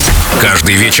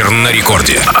Каждый вечер на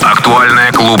рекорде.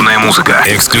 Актуальная клубная музыка,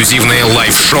 эксклюзивные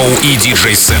лайв-шоу и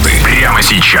диджей-сеты. Прямо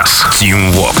сейчас.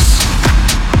 Tungevaag.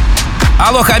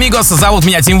 Алло, амигос, зовут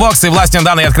меня Tungevaag, и властью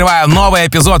данной я открываю новый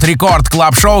эпизод Рекорд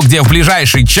Клаб Шоу, где в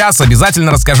ближайший час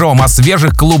обязательно расскажу вам о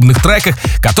свежих клубных треках,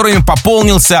 которыми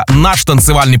пополнился наш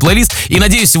танцевальный плейлист, и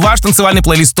надеюсь, ваш танцевальный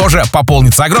плейлист тоже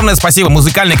пополнится. Огромное спасибо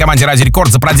музыкальной команде Радио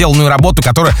Рекорд за проделанную работу,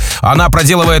 которую она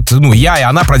проделывает, я и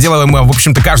она проделываем, в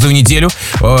общем-то, каждую неделю,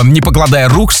 не покладая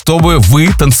рук, чтобы вы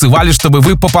танцевали, чтобы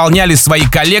вы пополняли свои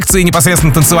коллекции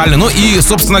непосредственно танцевальные, ну и,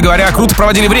 собственно говоря, круто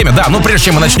проводили время. Да, но прежде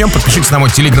чем мы начнем, подпишитесь на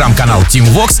мой телеграм-канал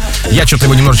Tungevaag. Я что-то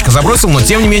его немножечко забросил, но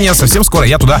тем не менее, совсем скоро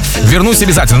я туда вернусь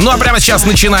обязательно. Ну а прямо сейчас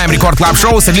начинаем Рекорд Клаб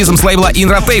Шоу с релизом с лейбла In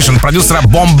Rotation продюсера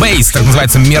Bombays, так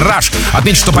называется MIRAGE.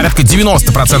 Отмечу, что порядка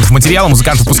 90% материала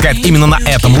музыкант выпускает именно на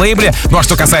этом лейбле. Ну а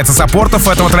что касается саппортов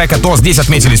этого трека, то здесь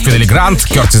отметились Фидели Грант,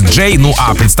 Кертис Джей. Ну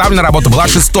а представлена работа была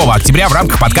 6 октября в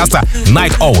рамках подкаста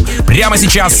Night O. Прямо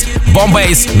сейчас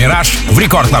Bombays, MIRAGE в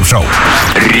Рекорд Клаб Шоу.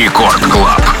 Рекорд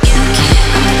Клаб.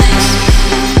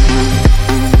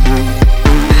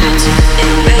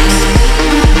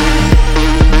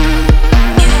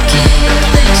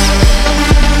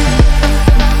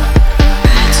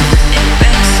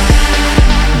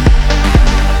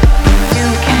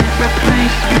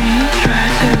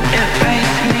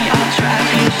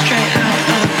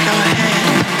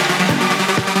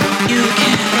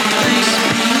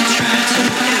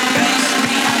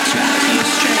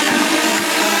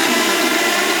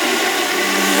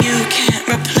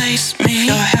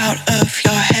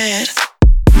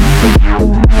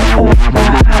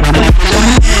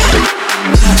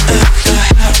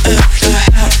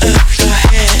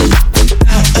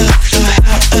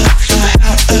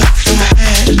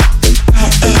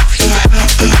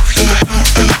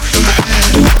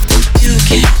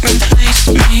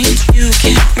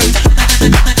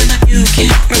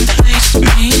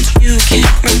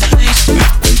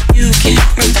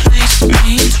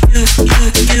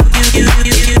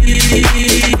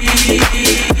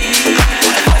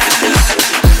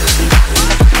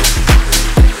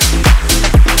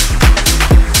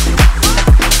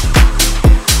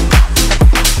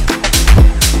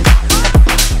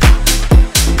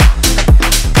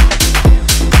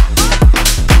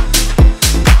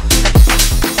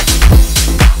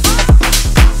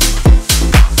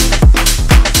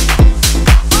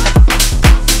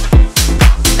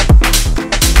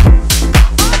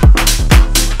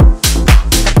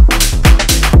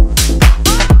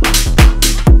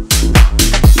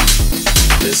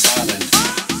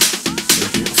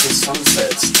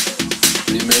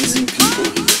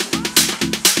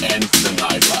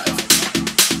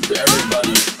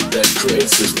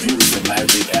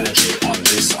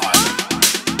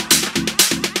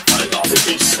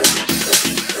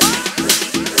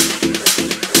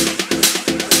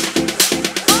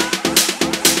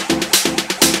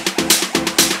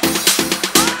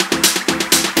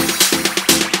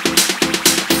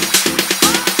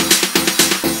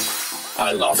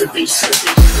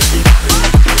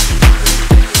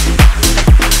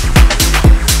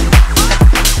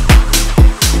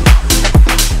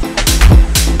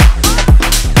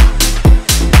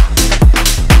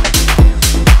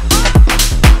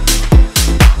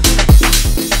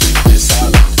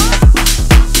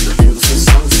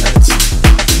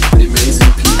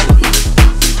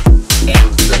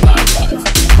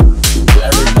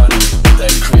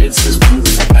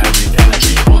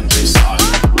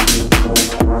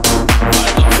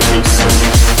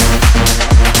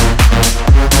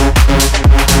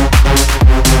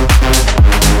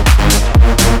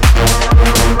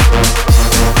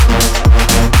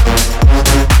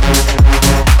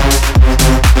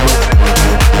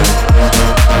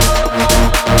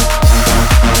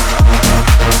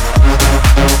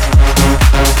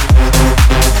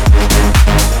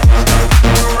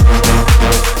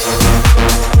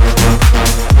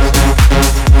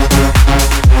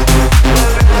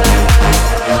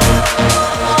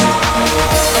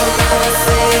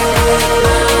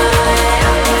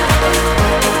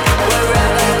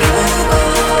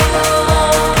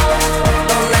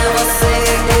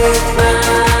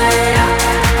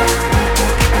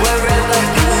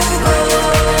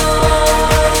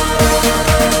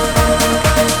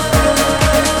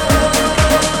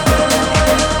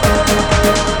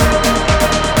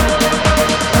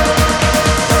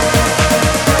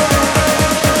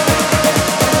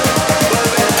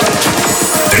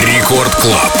 Рекорд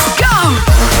Клаб.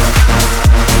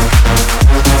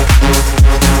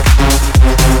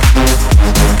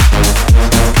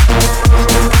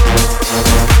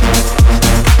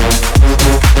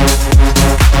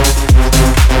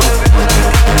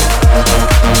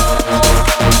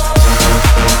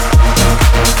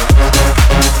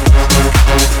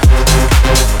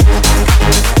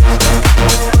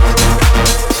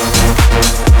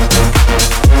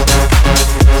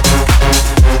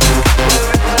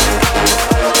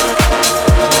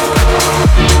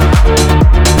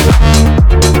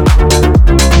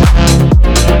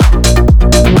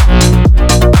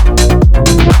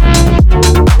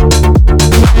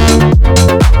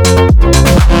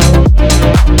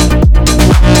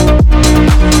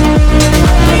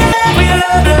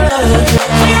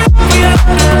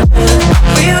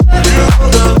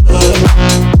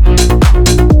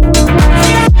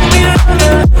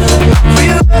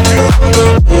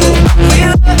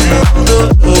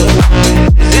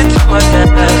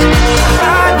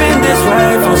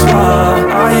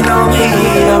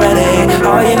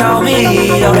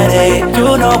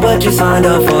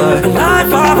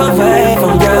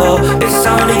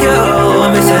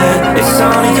 It's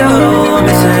only you,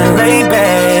 missing late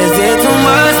bags. It's too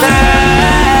much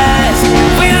fast.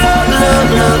 We love, love,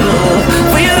 love, love.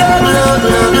 We love, love,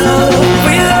 love, love.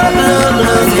 We love, love,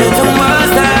 love. It's too much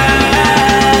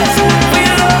fast. We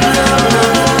love, love,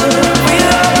 love, love. We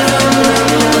love, love,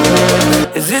 love,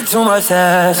 love. Is it too much to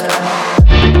ask?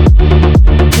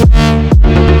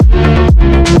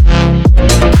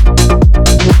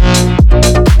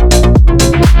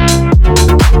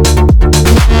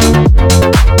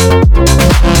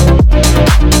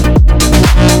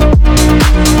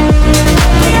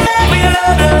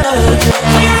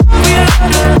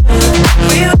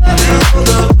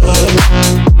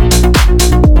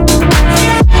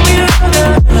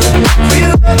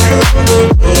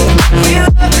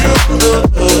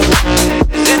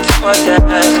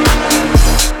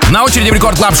 На очереди в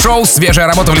Рекорд Клаб Шоу свежая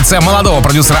работа в лице молодого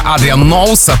продюсера Adrian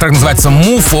Knows. Трек называется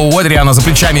Move. У Adrian за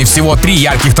плечами всего 3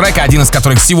 ярких трека, один из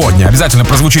которых сегодня обязательно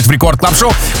прозвучит в Рекорд Клаб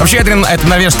Шоу. Вообще, Adrian — это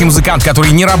норвежский музыкант,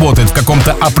 который не работает в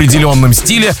каком-то определенном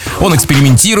стиле. Он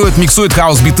экспериментирует, миксует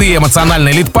хаус-биты и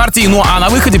эмоциональные лид-партии, ну а на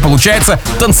выходе получается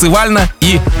танцевально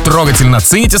и трогательно.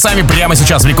 Цените сами прямо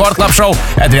сейчас в Рекорд Клаб Шоу.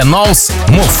 Adrian Knows,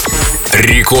 Move.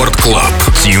 Рекорд Клаб,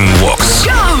 Tungevaag.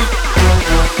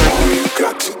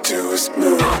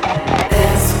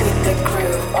 Dance with the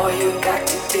groove, all you got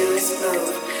to do is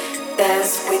move.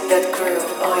 Dance with the groove,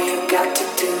 all you got to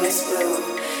do is move.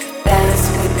 Dance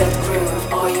with the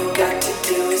groove, all you got to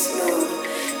do is move.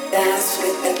 Dance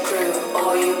with the groove,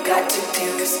 all you got to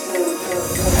do is move.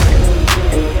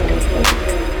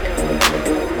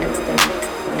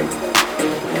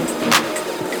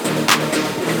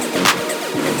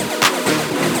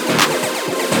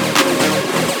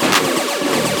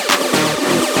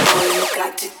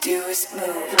 Do is move.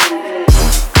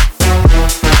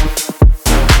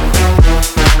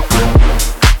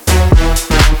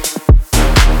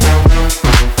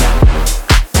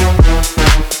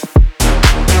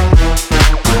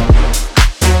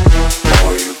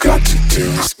 All you got to do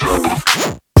is move.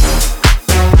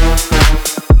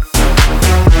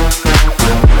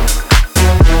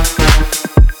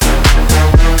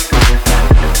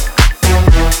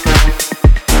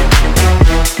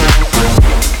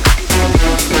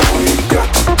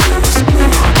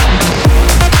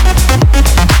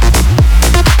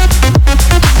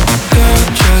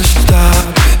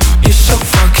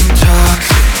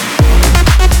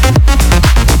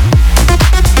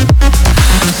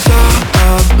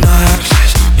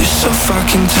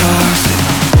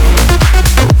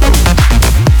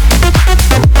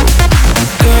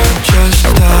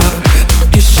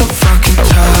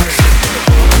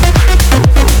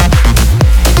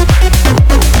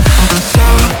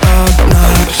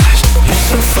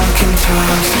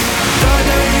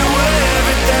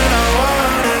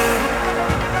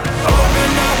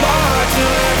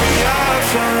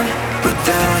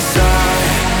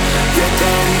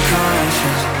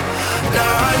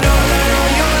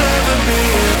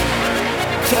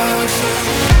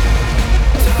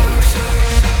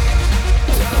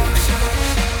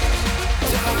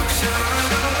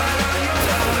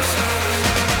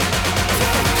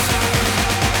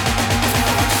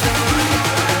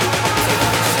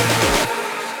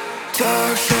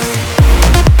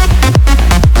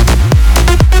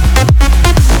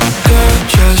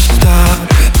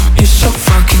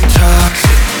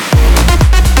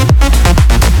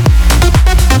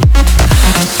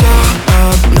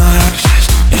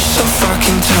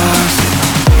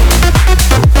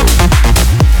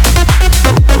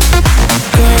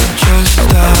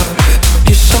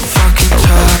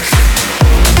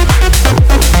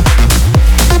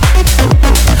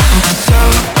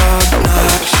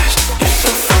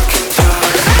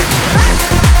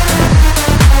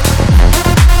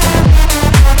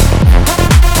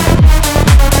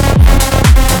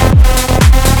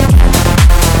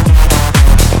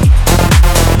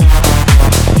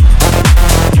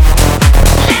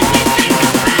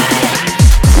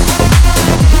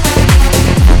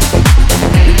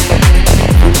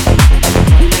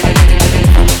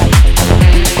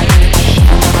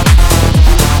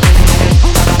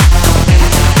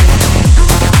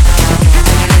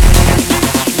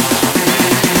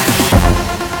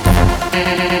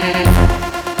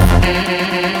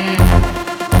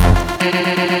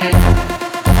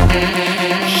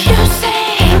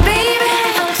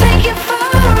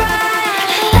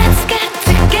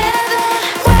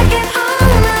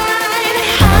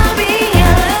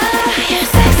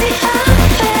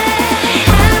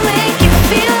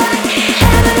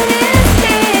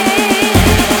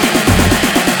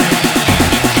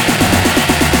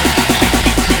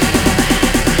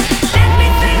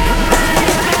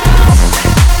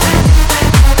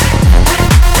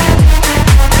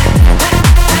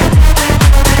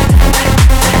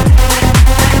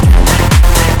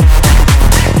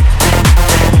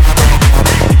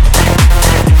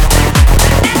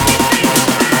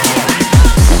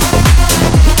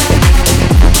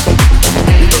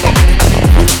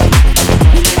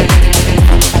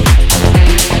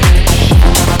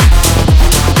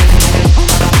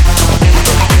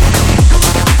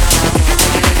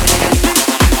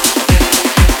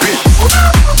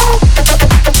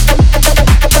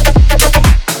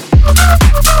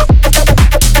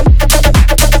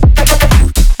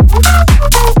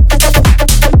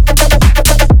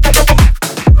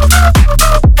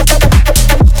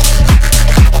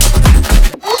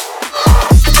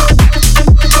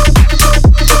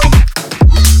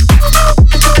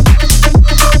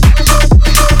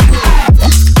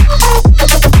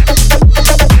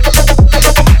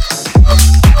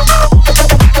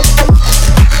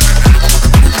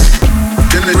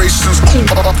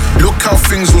 Look how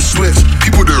things will switch.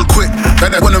 People do it quick,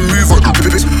 like they wanna move on the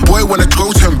bitch. Boy wanna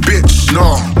go to bitch,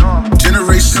 no.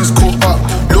 Generations caught up.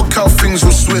 Look how things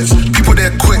will switch. People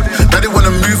there quick, like they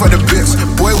wanna move on the bitch.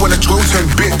 Boy wanna go to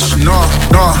bitch, no,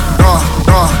 no, no,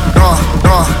 no, no,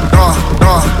 no, no,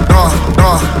 no, no,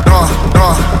 no, no, no,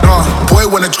 no. Boy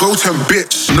wanna go to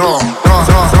bitch, no, no,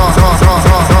 no, no, no, no, no,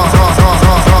 no,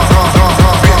 no,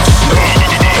 bitch, no.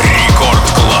 Рекорд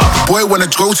Клаб. Boy wanna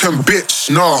go to bitch,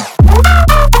 no.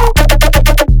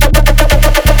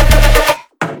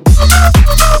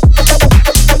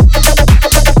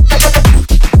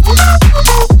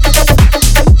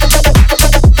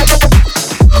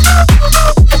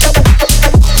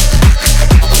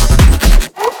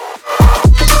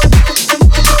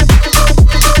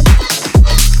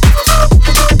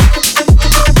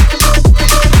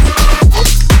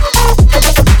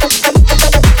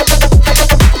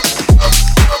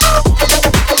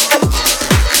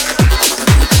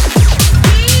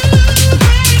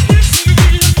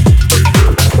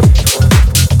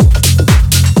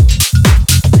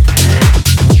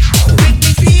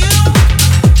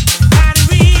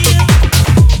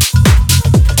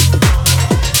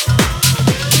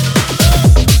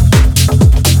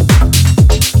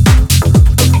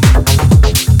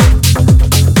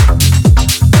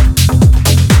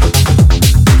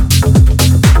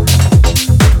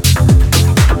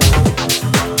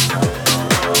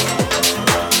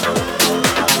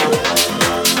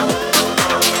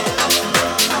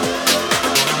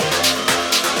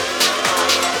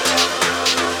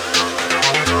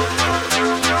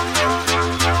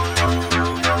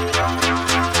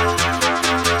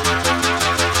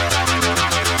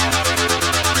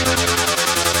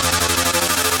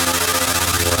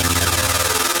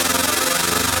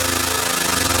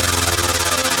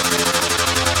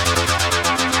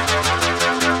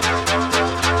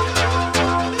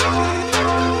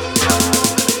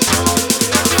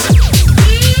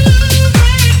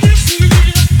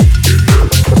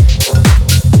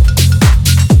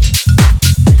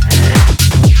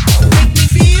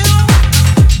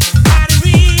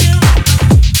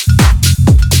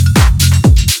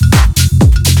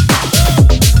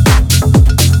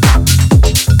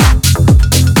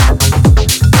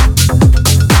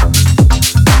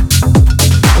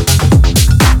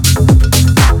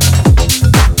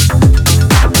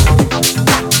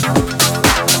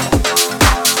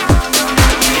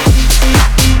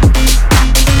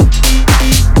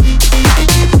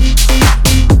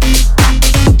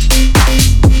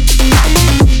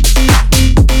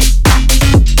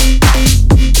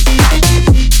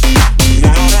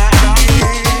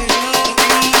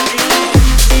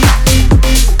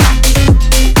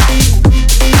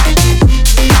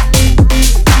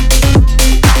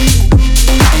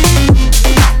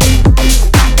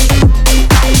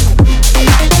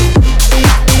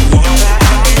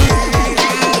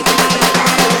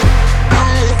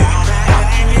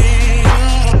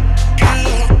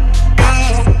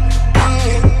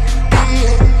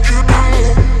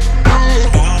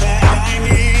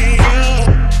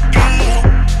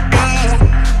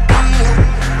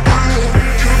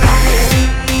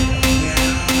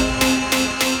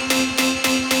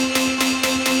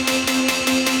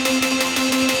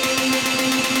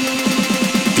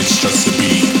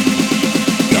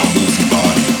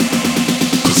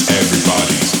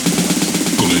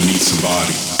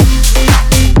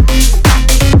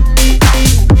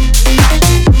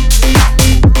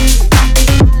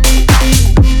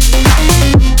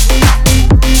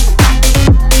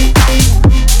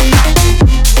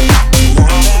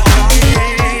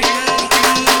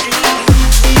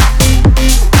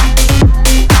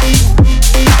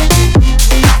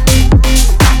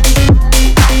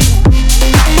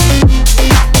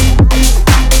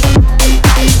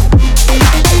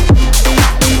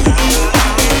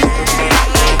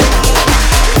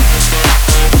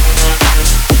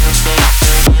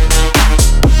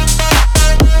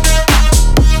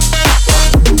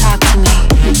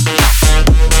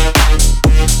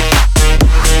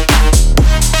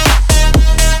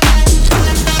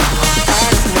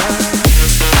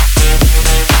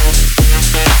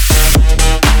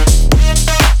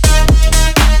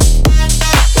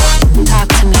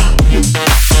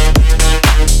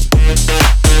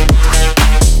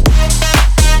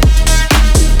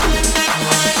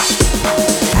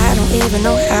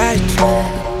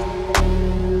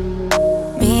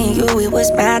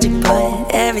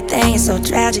 everything is so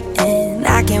tragic, and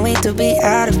I can't wait to be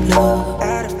out of love.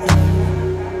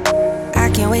 I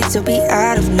can't wait to be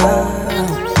out of love.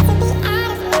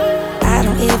 I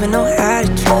don't even know how to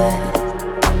trust.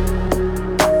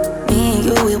 Me and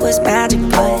you, knew it was magic,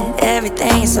 but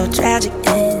everything is so tragic,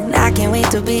 and I can't wait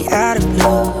to be out of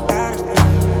love.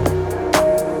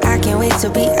 I can't wait to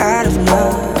be out of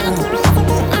love.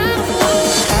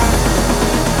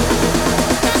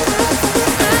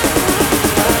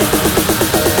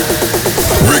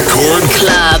 Record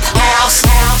Club House.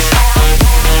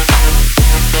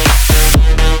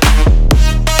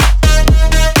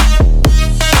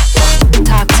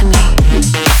 Talk to me.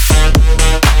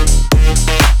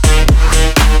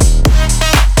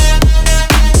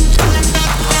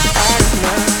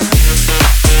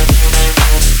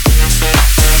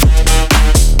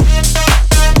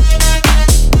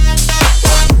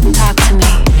 Talk to me.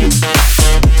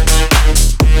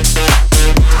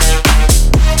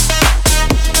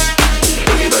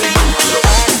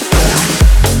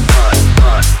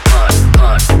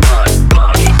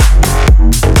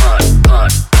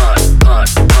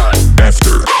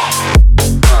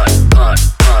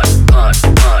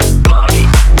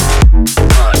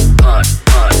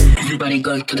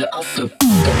 Go to the after.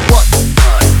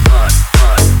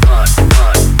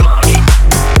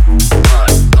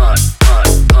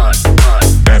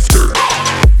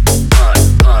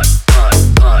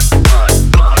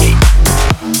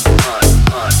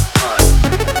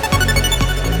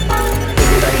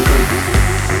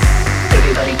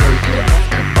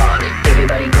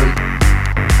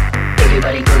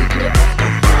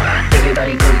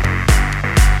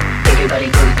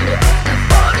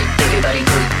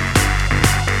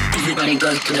 Everybody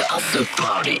goes to the after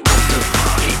party, after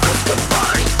party, after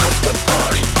party, after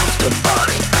party, after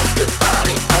party, after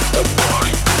party, after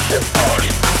party, after party,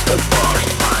 after party.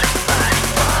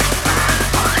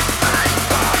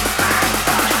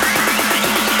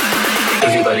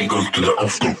 Everybody goes to the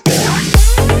after party.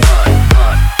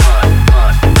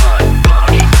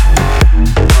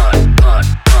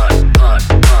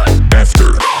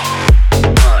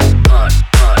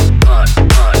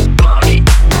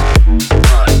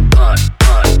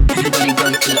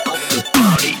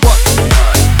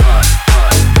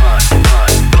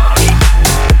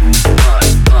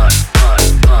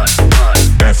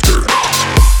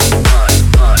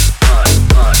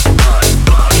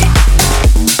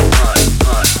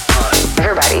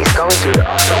 Everybody's going to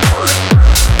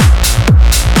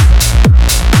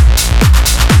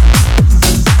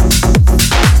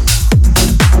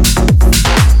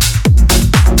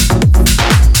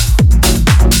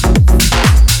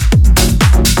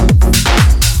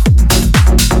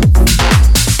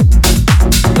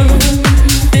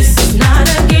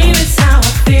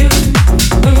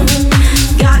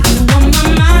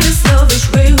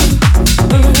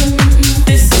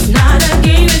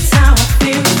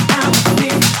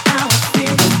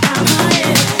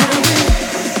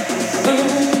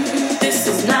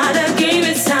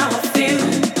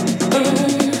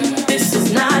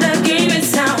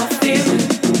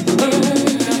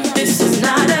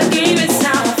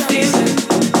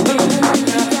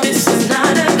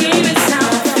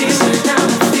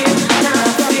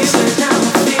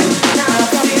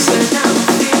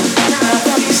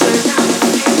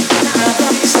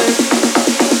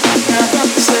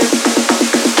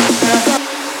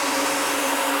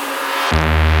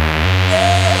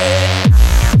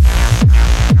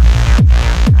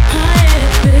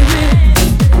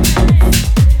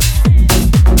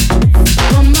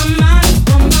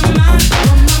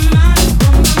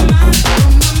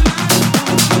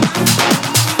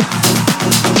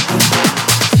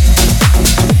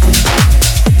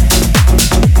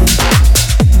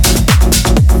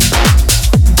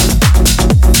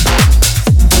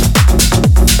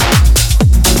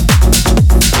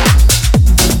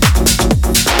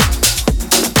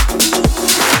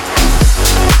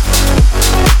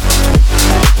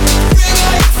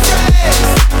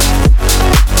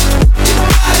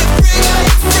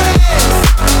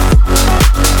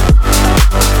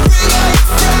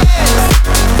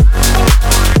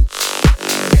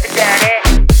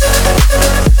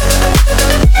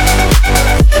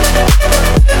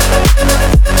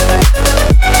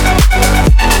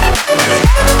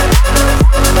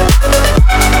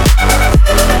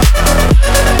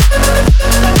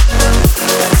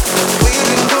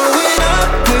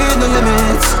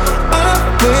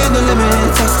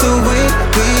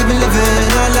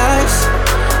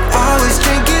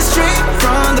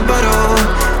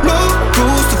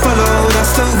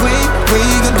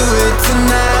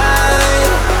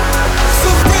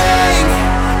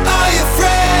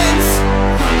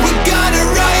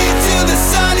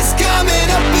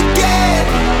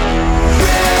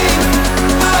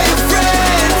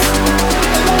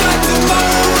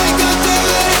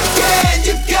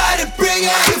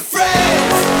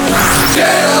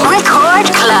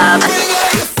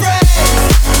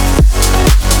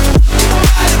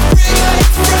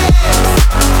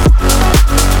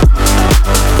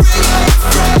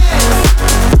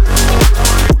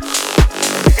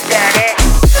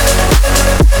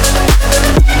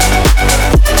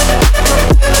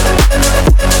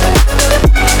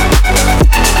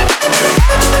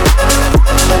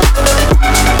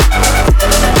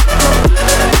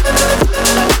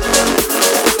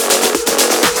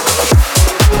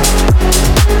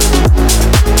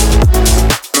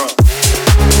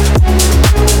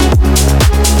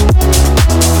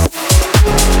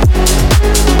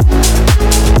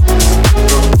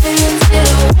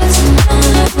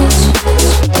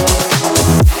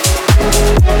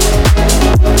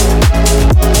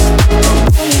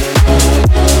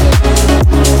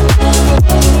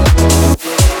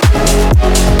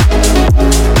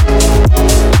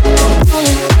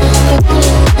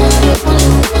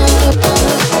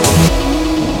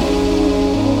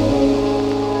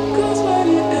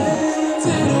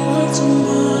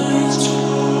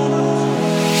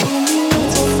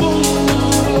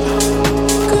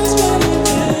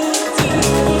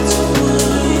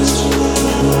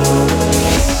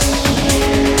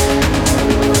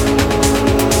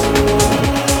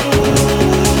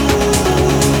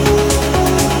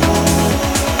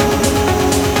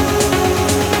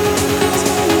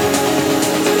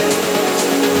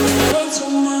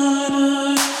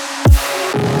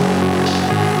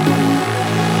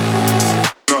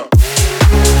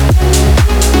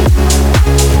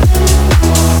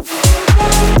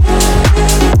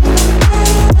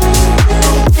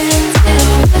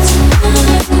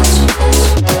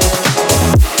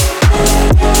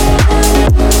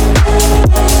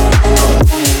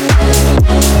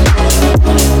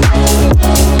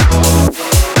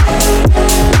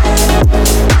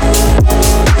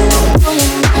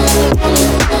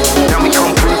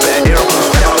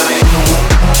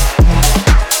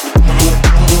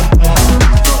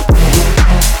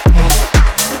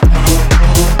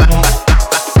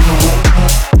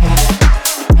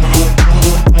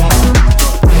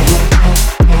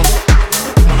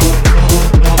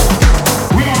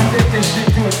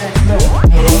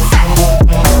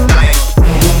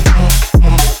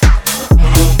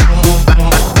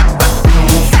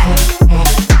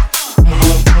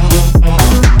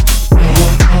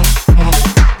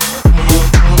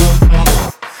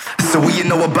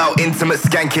know about intimate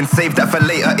skanking? Save that for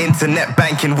later, internet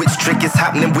banking. Which trick is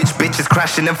happening? Which bitch is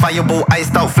crashing? And fireball,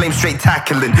 iced out, flame straight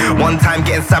tackling. One time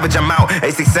getting savage, I'm out.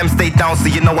 A6M stay down, so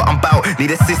you know what I'm about.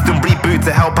 Need a system reboot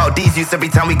to help out these youths every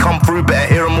time we come through.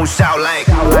 Better hear them all shout like.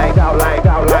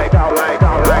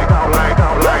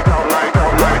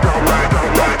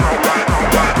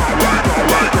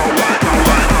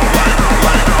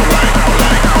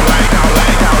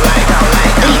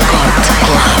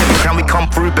 Can we come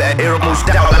through? Better hear them all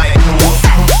shout like.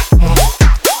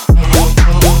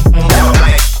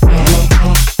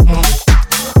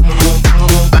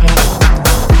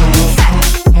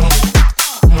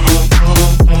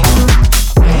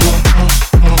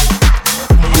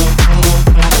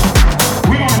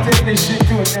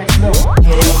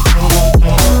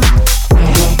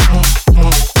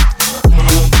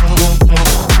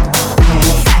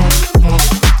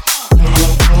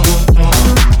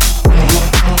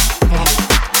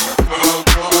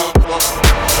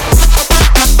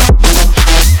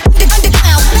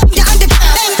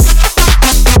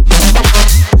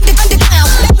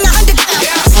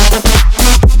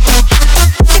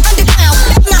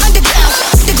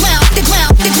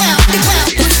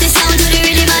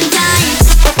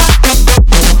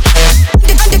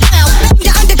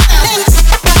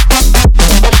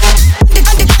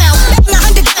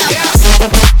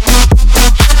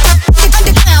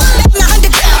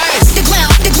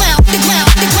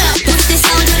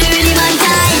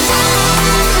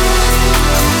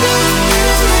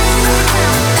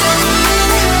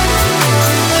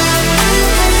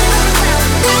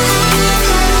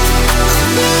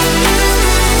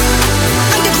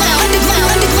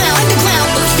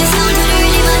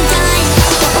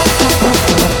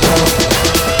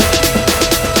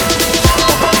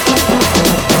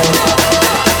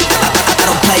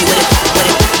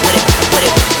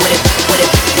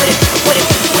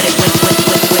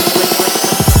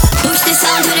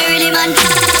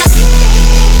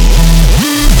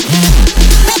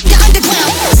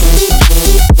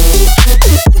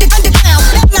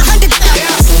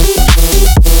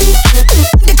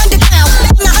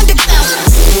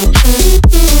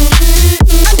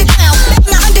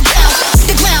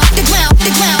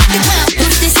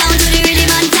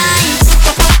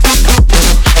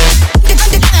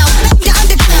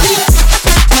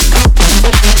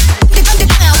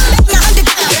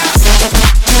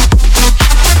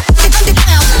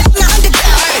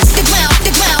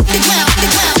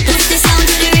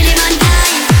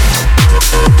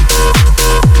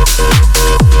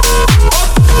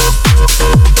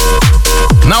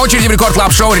 Рекорд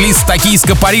Клаб Шоу релиз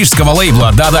токийско-парижского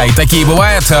лейбла. Да-да, и такие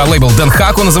бывают. Лейбл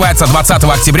Денхаку называется 20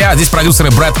 октября. Здесь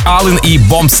продюсеры Брэд Аллен и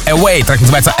Bombs Away. Трек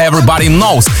называется Everybody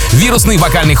Knows. Вирусный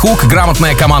вокальный хук,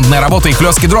 грамотная командная работа и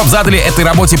хлесткий дроп задали этой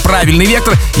работе правильный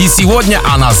вектор. И сегодня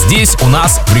она здесь у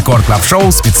нас в Рекорд Клаб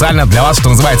Шоу специально для вас, что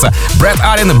называется Брэд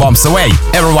Аллен и Bombs Away.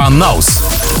 Everyone Knows.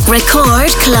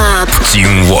 Record Club.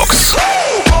 Tungevaag.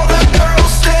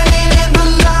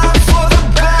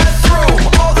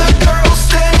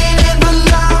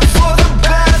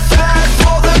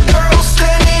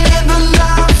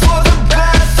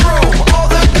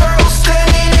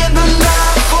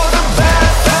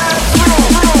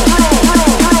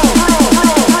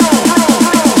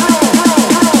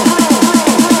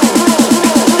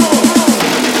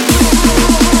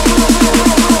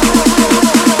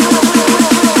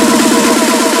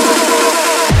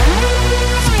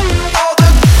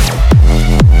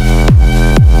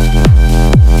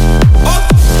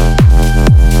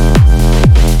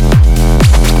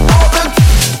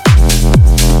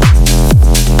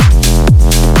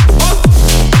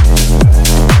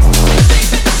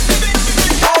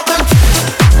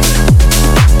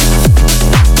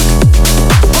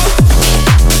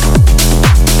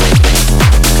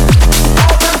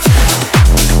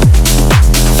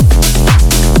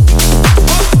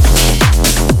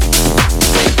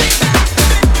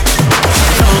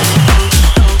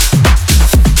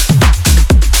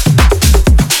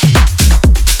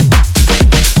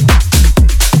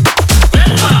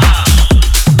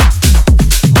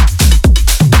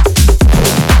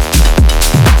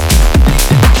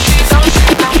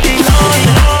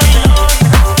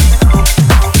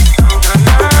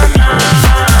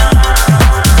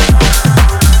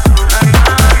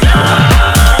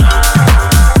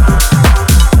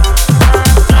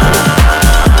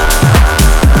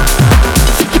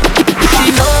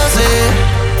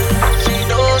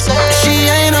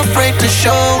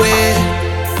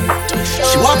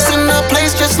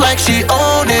 like she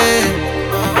own it.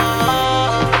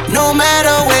 No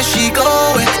matter where she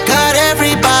going, got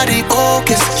everybody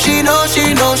focused. She knows,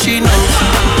 she knows, she knows.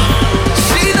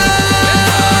 She knows.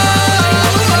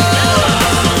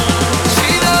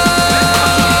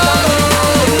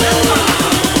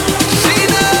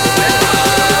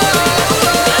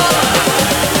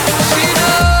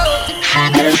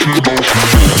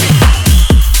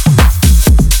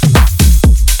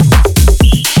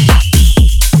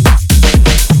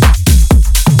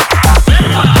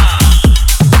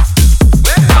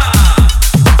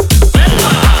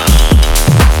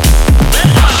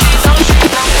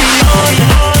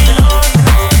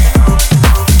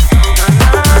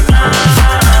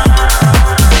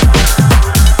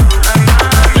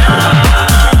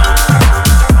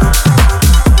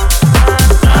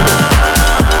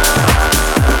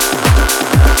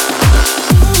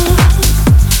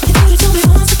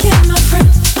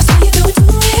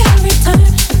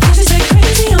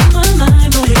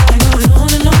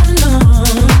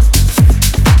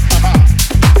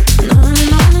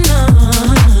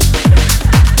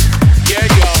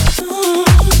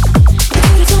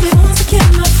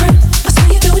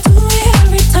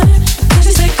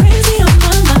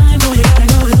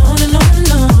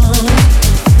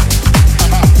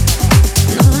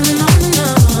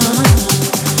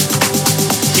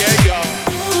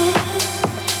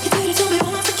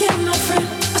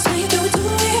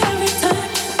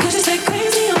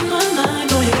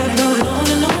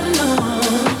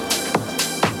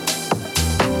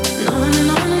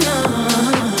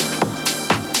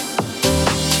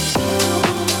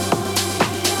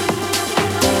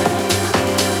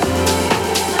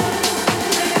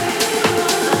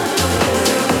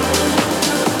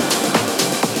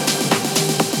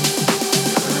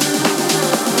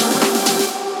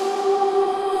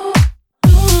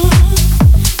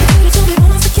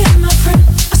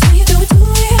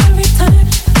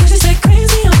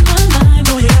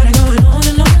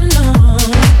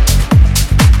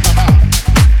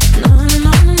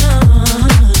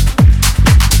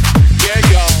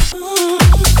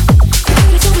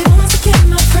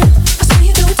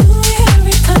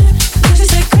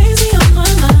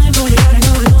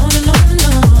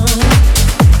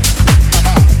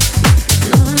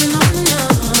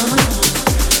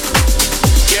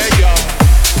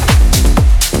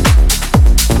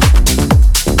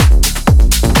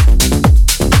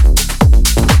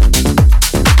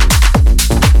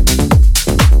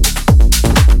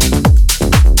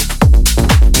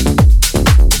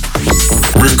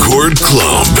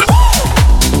 Club.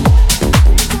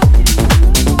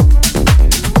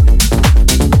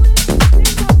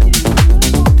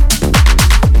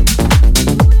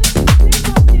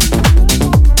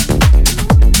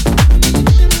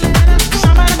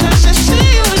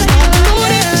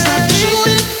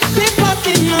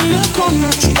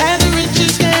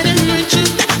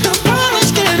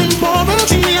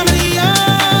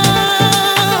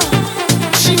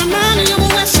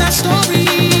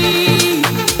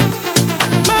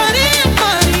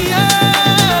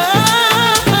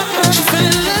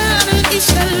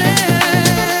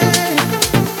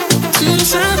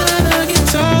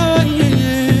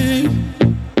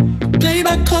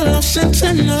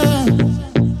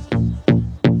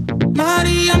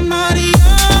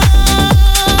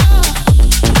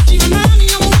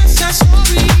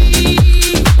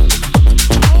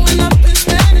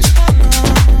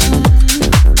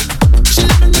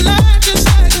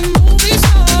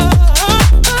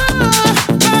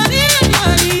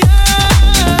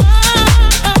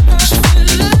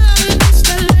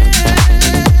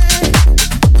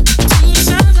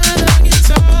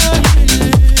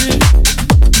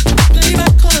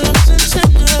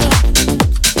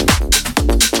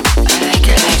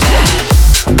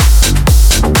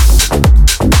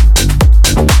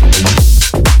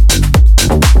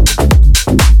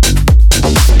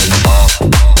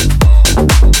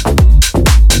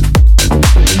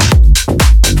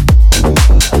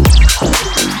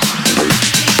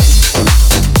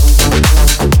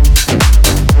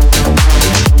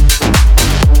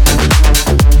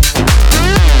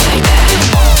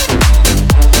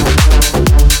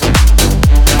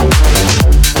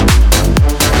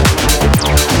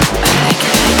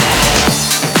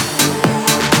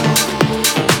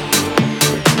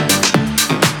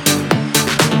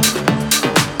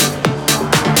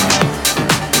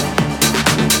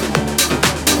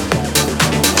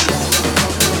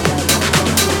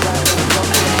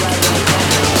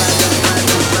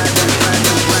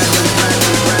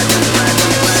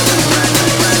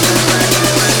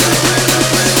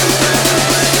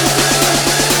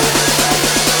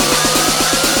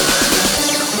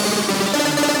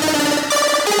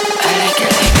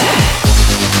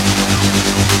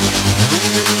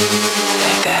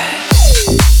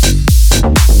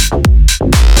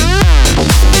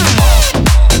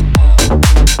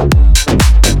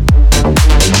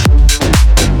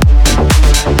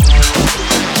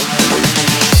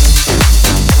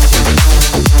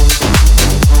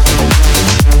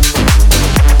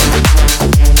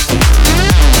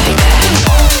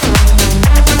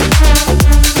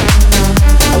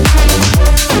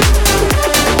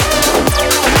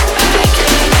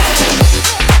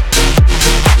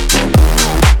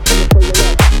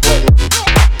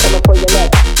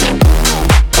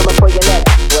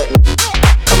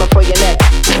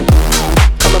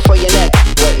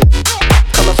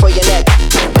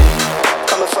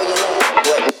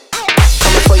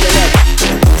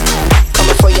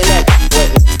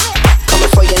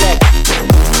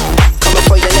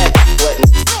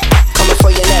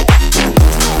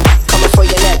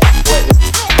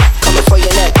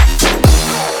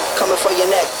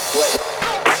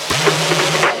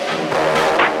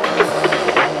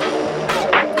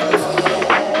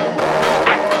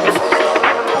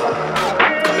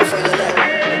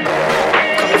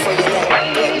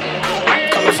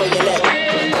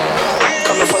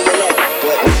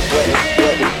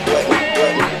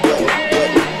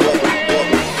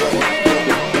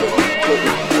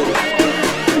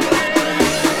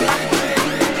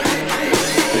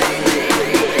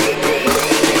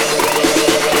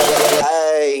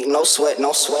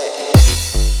 no sweat.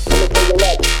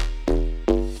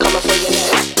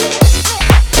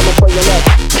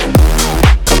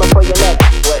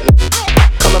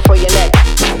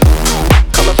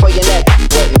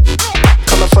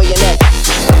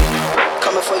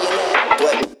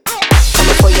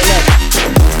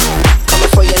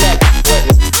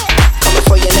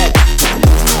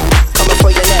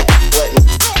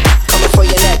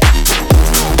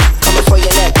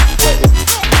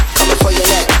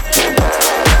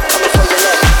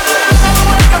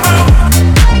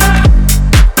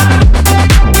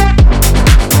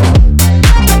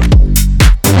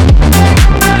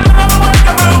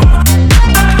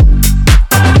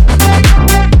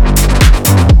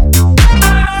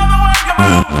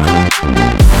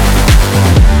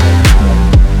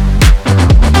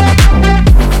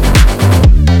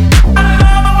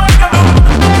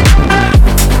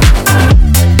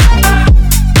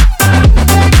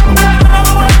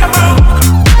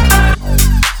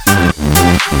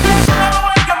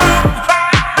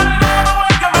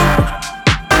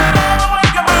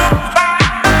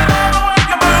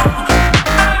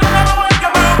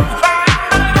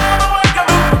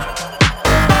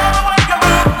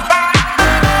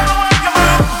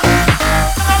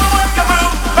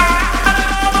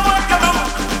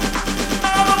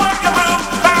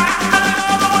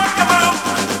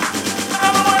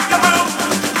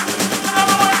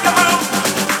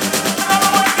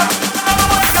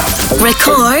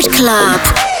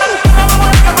 Club.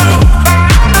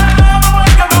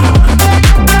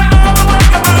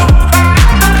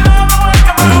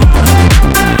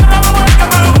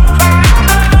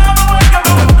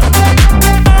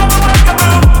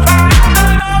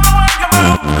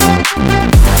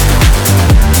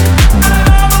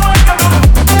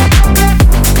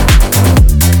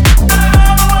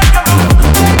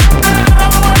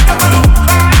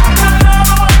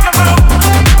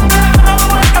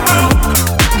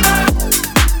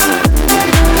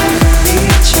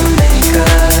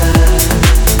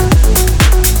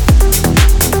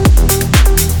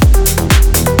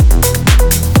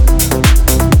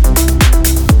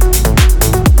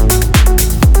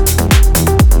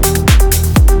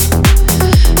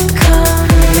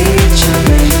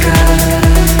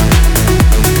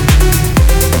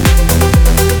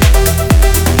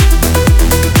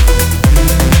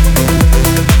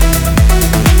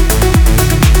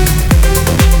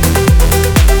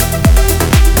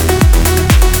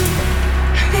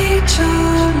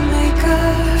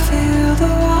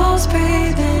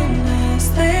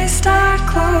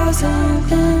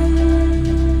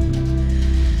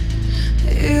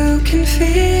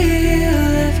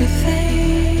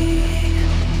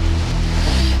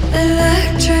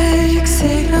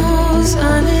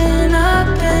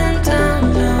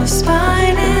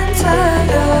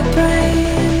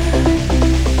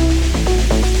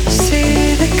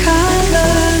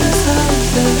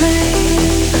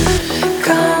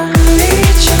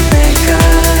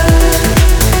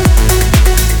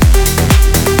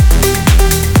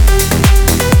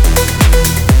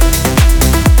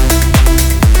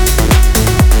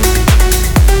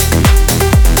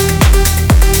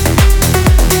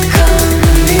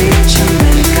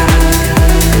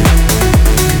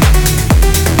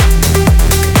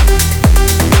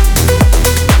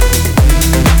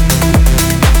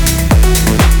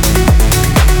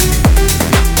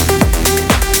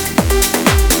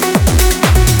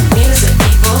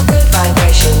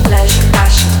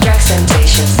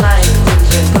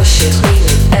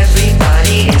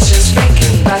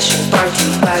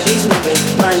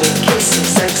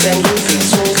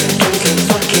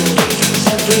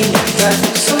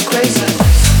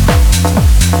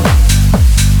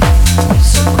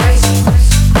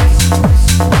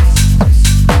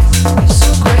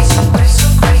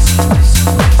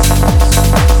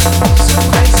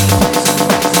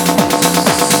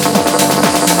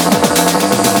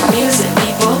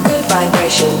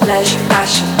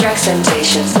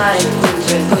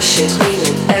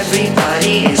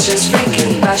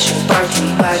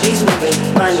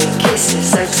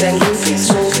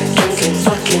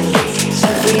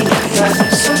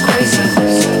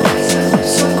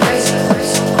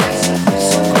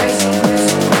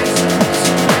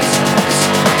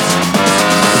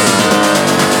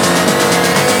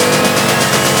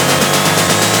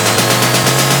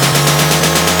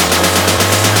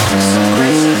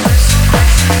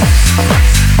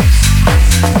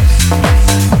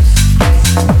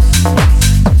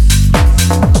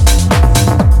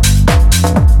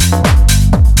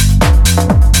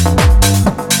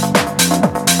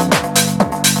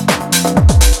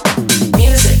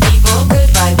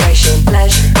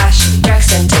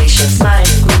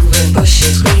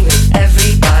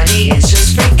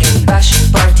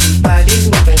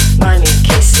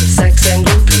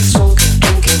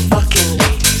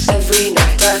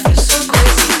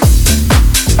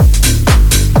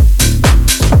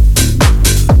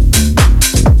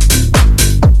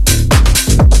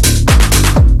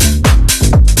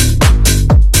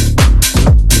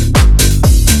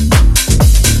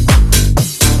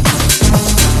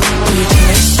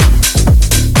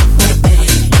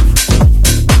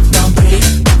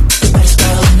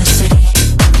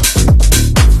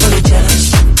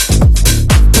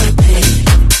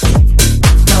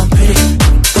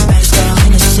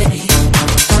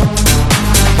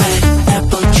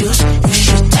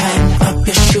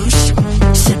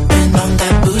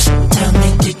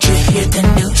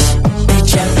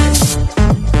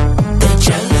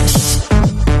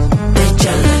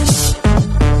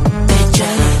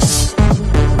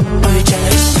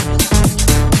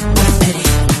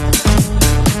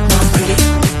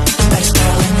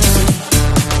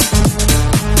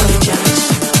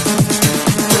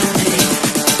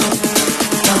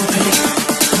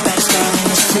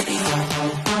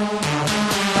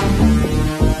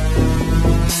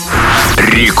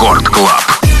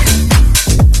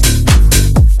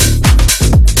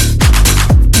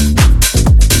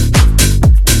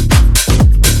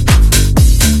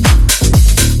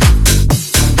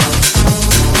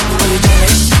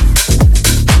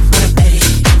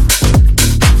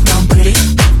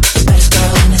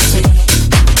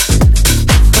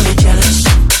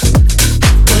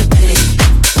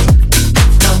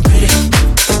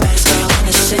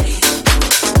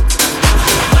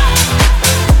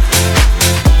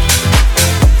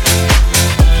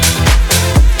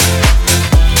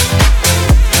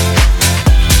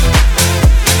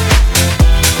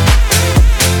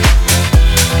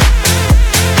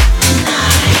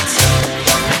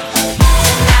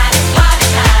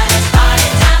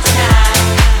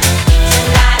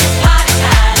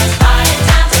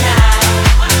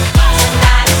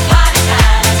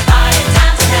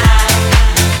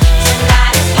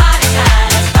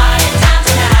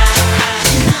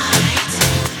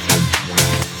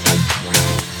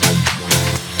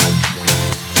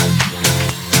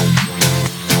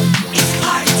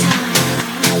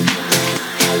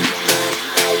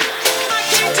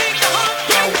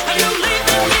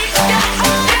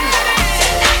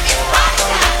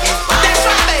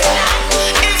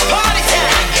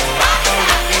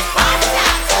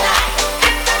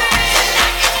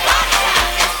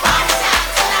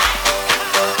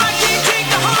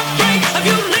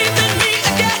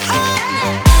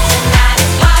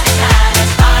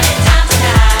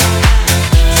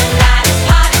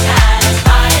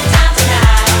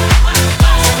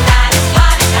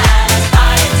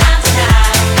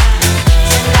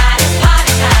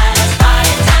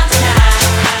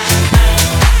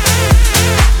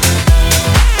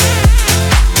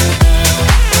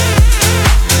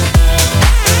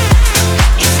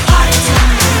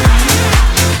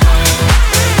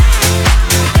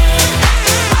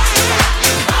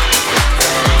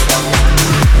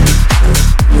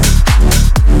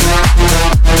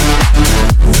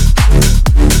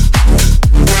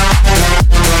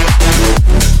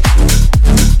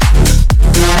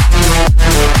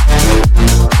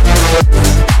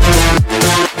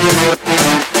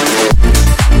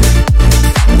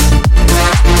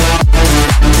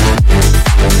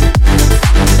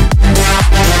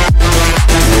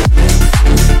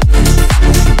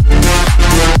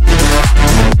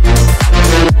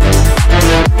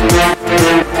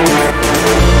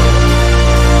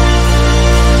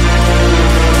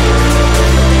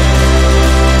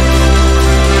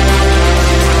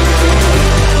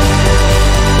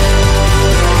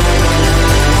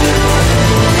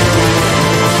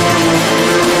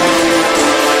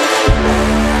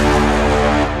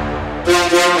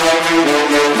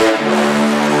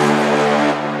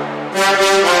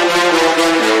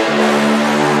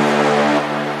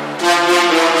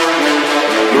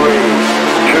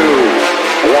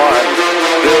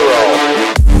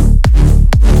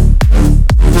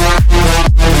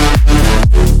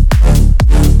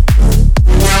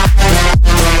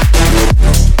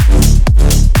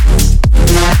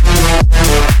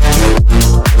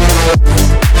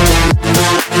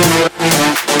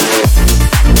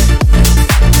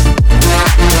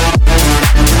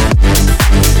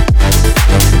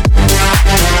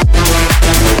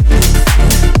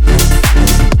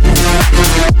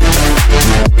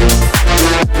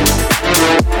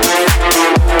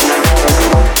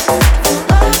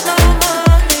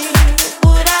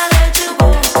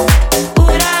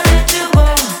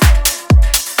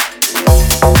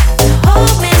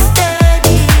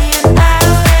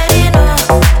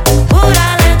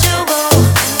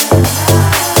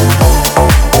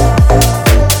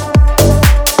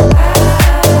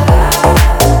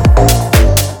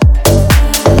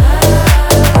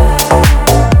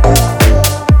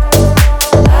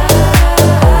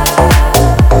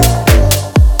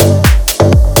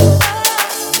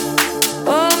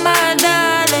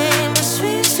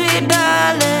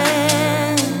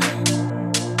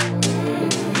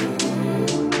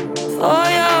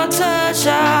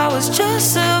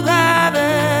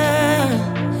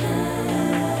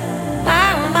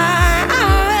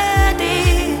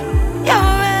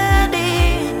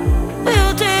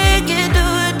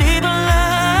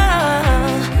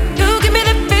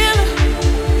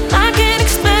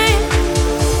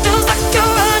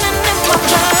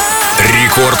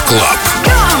 Рекорд Клаб.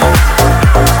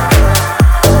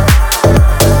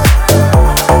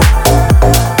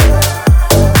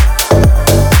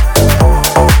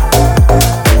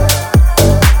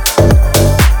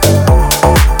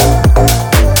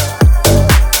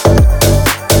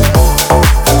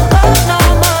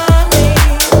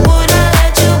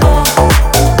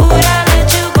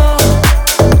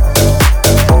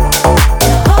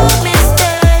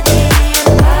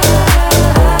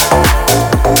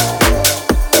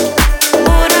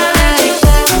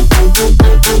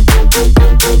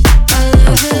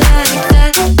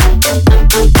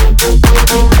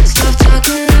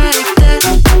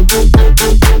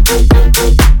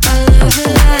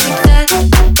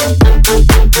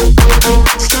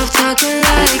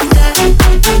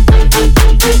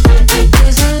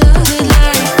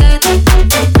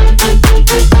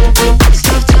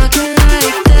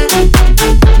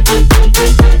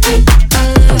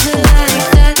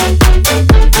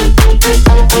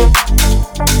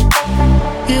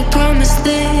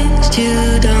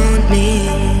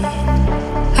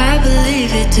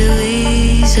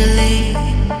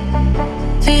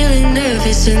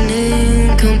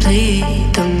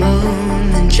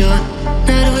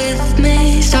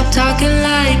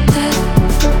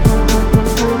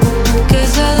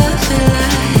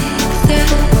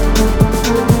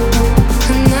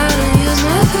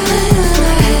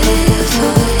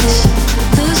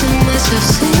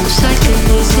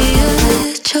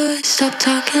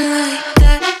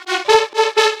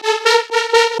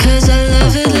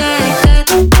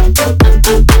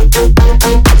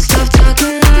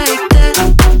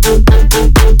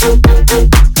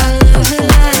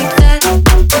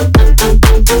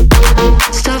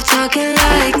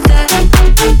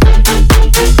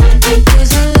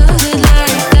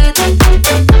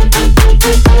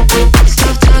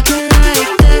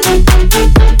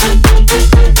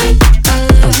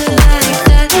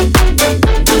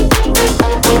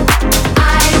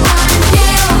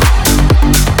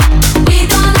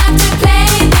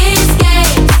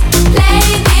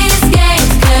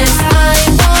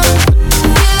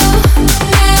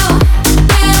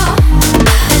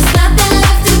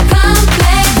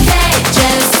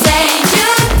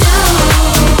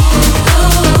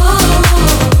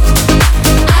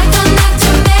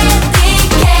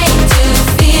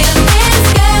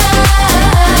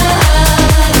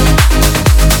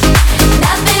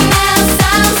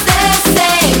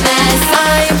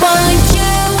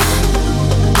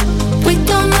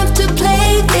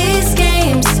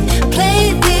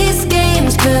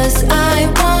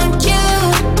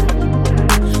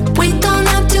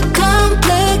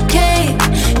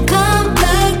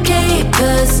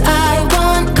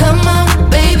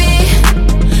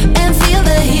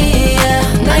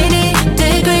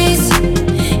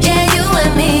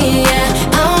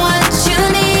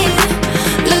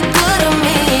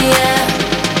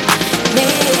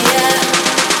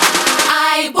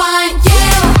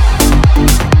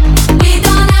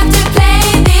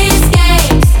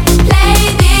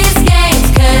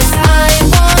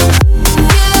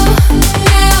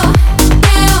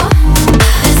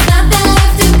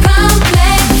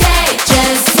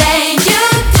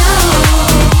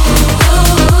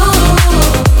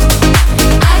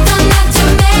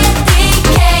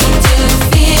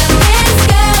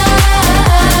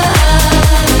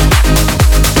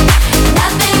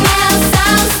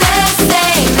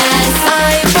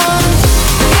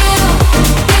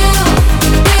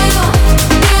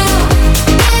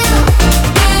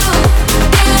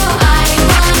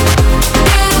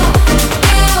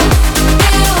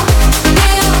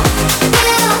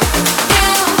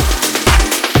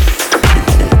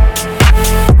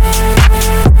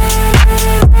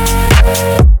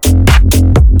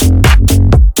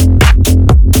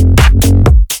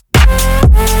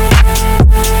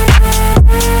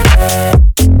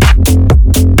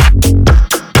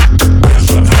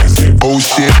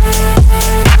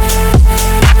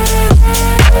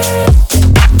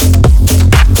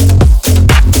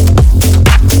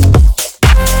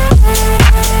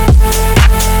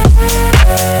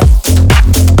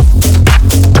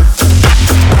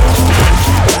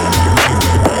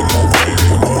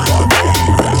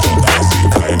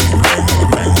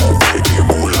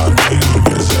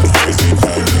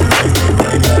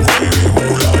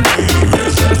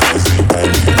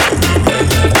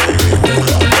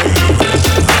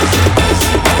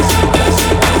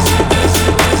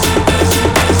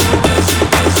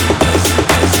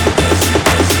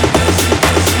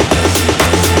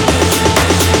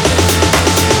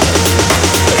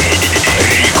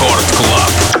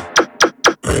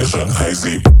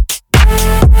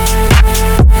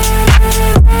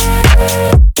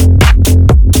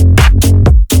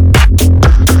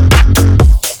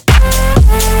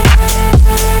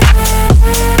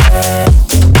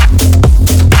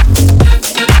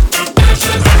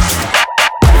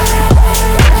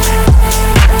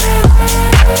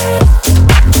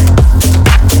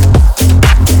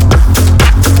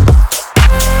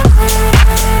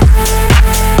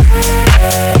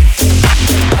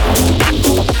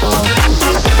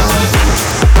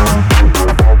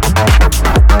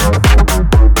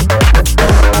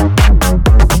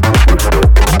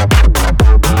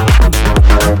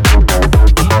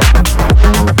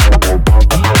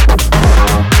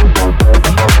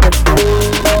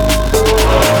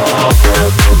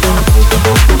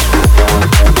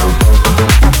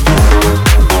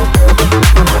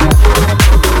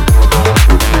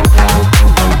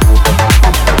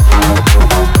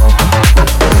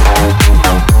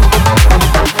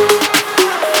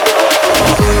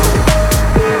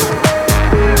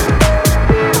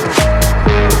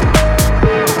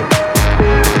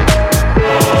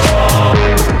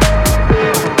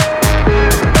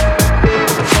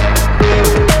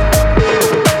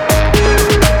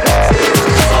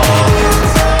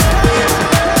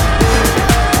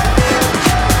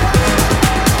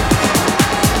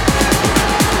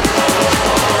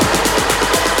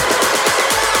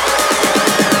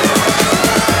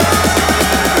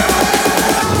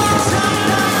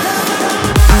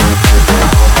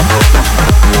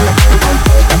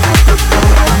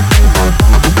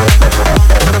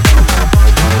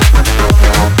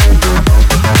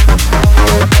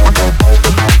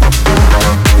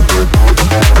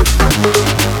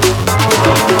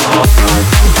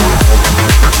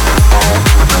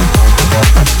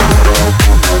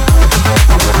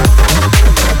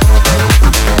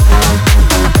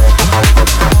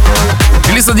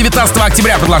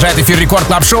 октября продолжает эфир Рекорд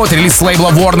Клаб Шоу. Это релиз с лейбла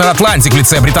Warner Atlantic в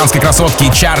лице британской красотки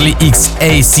Charlie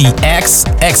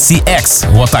XCX.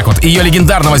 Вот так вот. Ее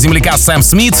легендарного земляка Сэм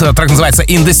Смит. Трек называется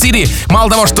In the City. Мало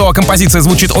того, что композиция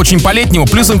звучит очень по-летнему,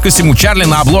 плюсом ко всему Чарли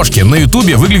на обложке на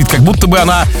ютубе выглядит как будто бы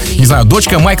она, не знаю,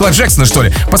 дочка Майкла Джексона, что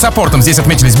ли. По саппортам здесь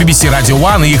отметились BBC Radio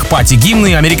One и их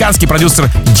пати-гимны, американский продюсер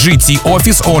GT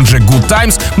Office, он же Good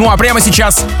Times. Ну а прямо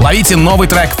сейчас ловите новый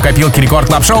трек в копилке Рекорд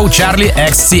Клаб Шоу Charlie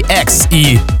XCX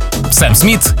и Сэм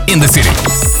Смит In the City.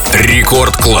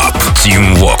 Рекорд Клаб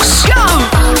Tungevaag.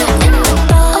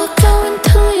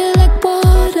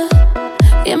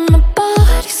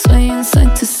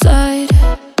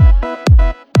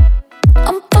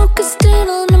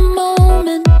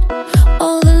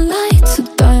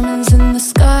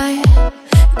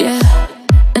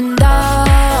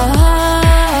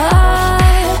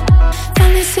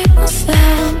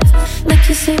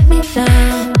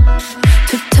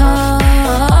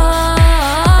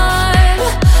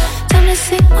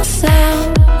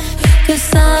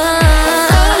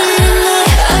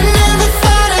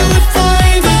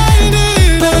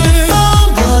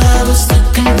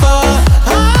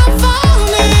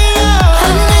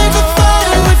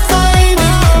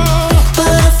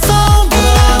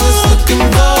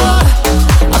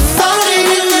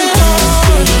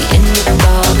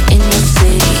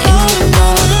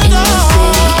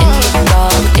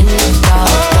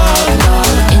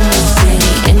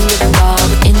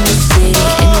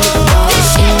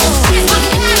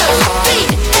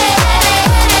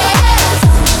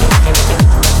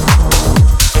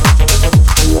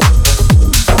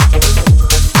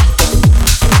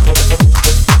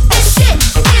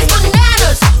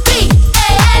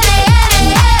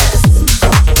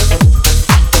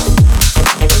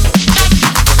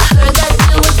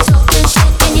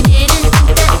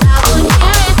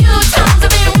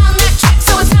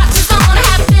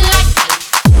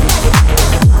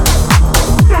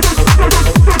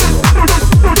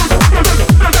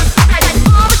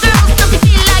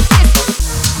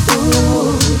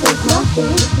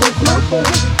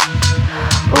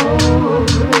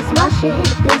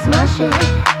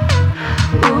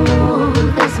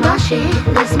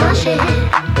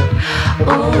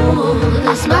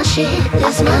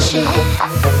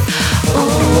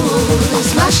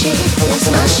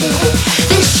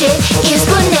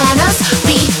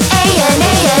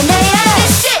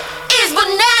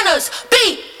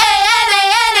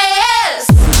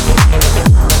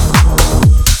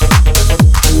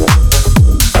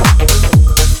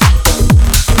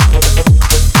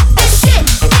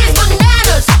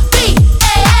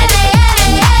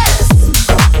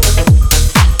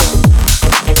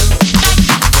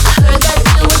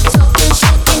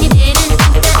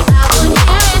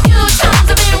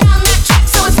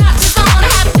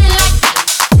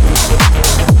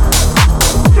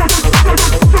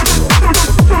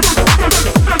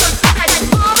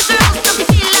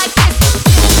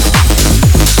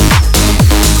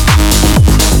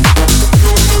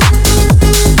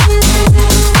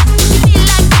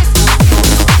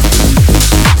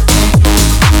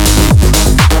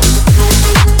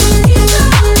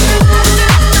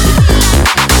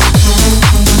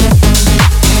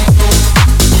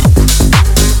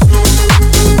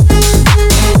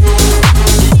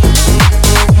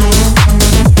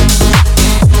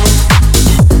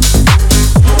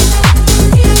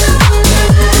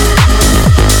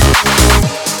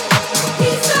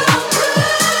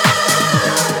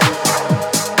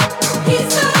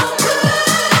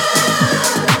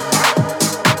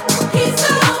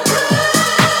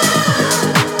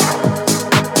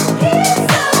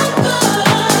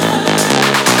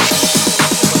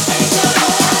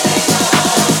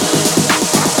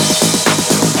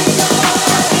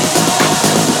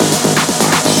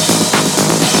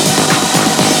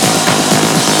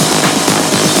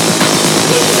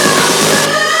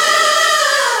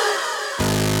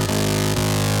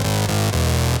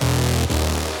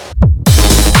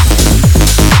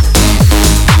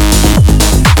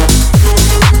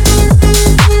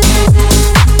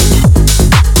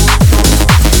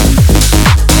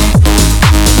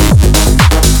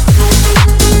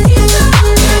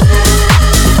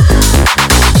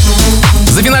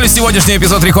 Сегодняшний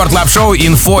эпизод Рекорд Клаб Шоу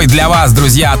инфой для вас,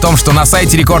 друзья, о том, что на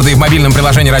сайте Рекорда и в мобильном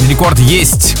приложении Радио Рекорд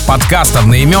есть подкаст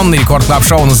одноименный, Рекорд Клаб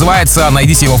Шоу называется.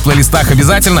 Найдите его в плейлистах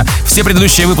обязательно. Все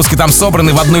предыдущие выпуски там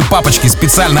собраны в одной папочке,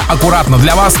 специально, аккуратно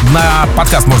для вас. На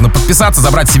подкаст можно подписаться,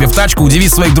 забрать себе в тачку,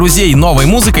 удивить своих друзей новой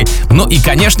музыкой. Ну и,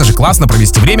 конечно же, классно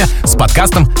провести время с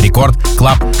подкастом Рекорд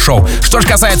Клаб Шоу. Что же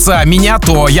касается меня,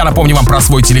 то я напомню вам про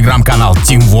свой телеграм-канал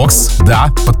Tungevaag. Да,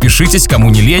 подпишитесь, кому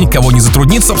не лень, кого не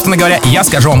затруднит, собственно говоря, и я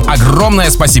скажу вам огромное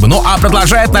спасибо. Ну а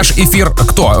продолжает наш эфир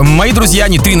кто? Мои друзья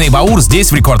Нитрина и Баур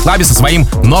здесь в Рекорд Клабе со своим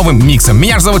новым миксом.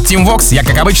 Меня же зовут Тимвокс. Я,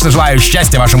 как обычно, желаю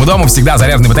счастья вашему дому, всегда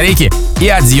заряженной батарейки. И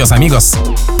адьос, амигос.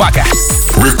 Пока.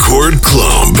 Record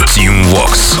Club.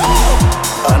 Тимвокс.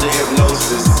 Under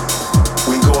hypnosis,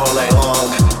 we go all night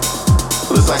long.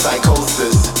 Looks like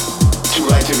psychosis.